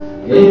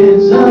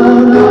It's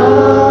an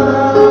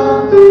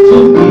honor to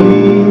be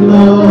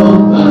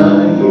loved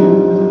by you.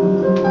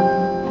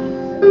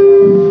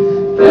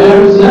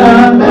 There's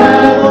a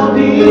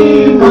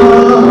melody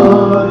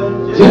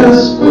more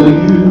just for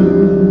you.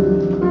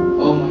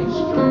 Oh my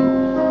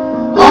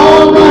strength,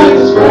 all my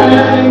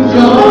strength,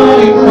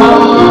 joy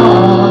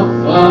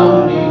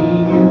found in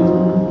you.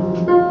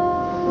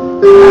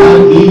 I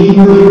give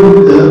you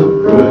the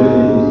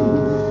praise,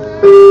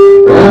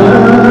 the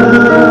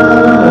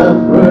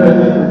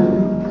praise.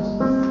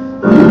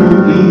 You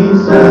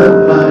deserve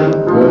my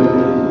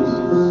praise,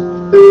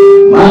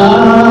 my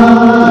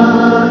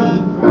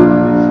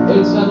praise.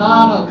 It's an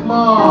honor, come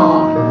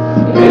on.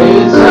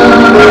 It's an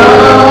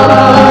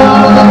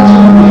honor to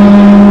be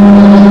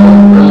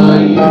loved by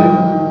you.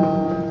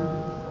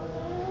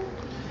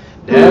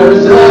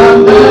 There's a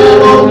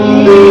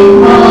melody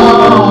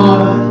more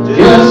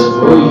just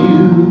for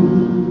you.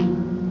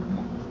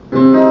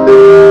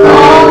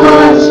 All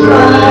my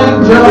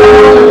strength,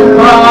 joy,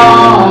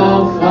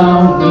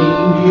 found in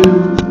you.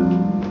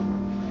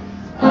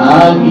 I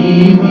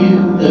give you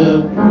the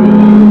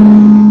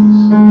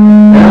praise,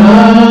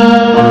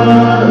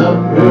 the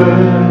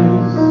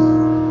praise.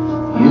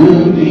 You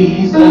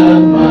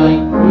deserve my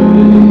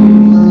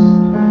praise,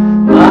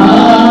 my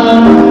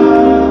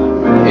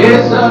praise.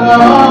 It's an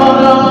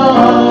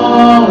honor,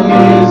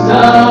 it's an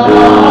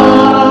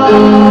honor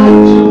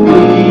to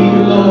be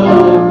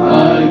loved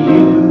by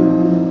you.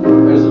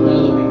 There's a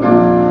melody.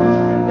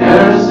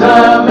 There's a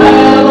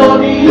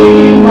melody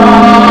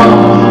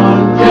more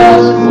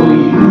just for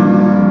you.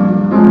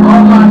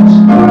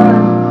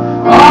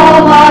 All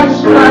my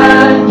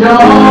strength,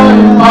 joy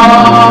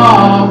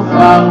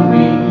found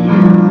in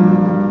you.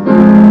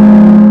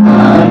 I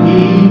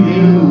give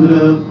you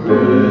the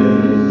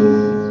praise,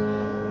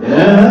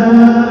 the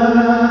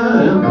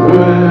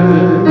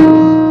praise.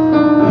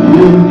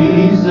 You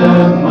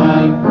deserve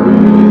my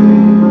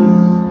praise.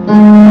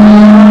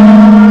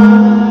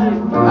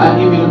 I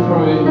give you the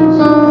praise.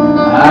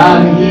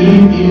 I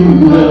give you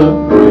the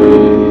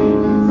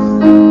praise.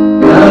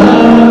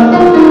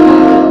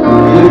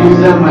 You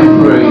deserve my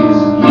praise.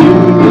 You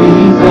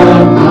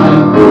deserve my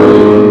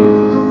praise.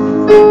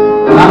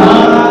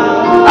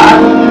 I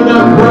give you the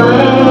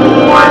praise.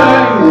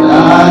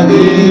 I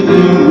give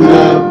you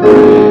the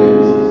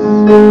praise.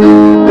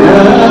 The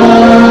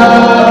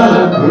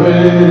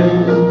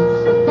praise.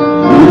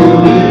 You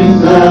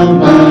deserve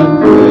my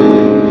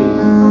praise.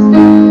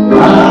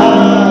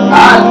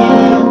 I give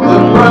you the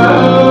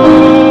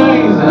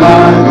praise.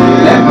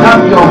 Lift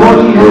up your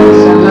holy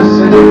hands and let's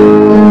sing.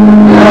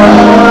 The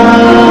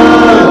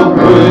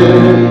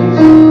praise.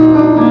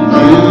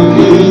 You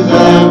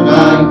deserve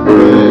my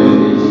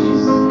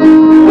praise.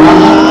 My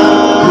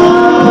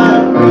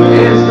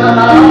praise. It's an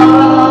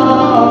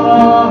honor.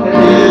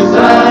 It's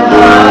an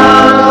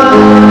honor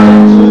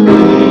to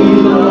be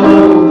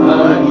loved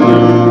by you.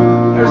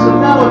 There's a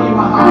melody in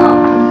my heart.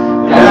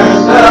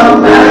 There's a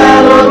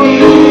melody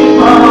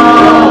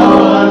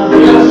more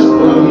just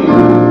for you.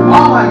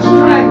 All my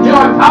strength,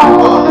 joy,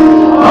 power.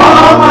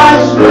 All my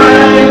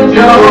strength,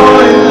 joy.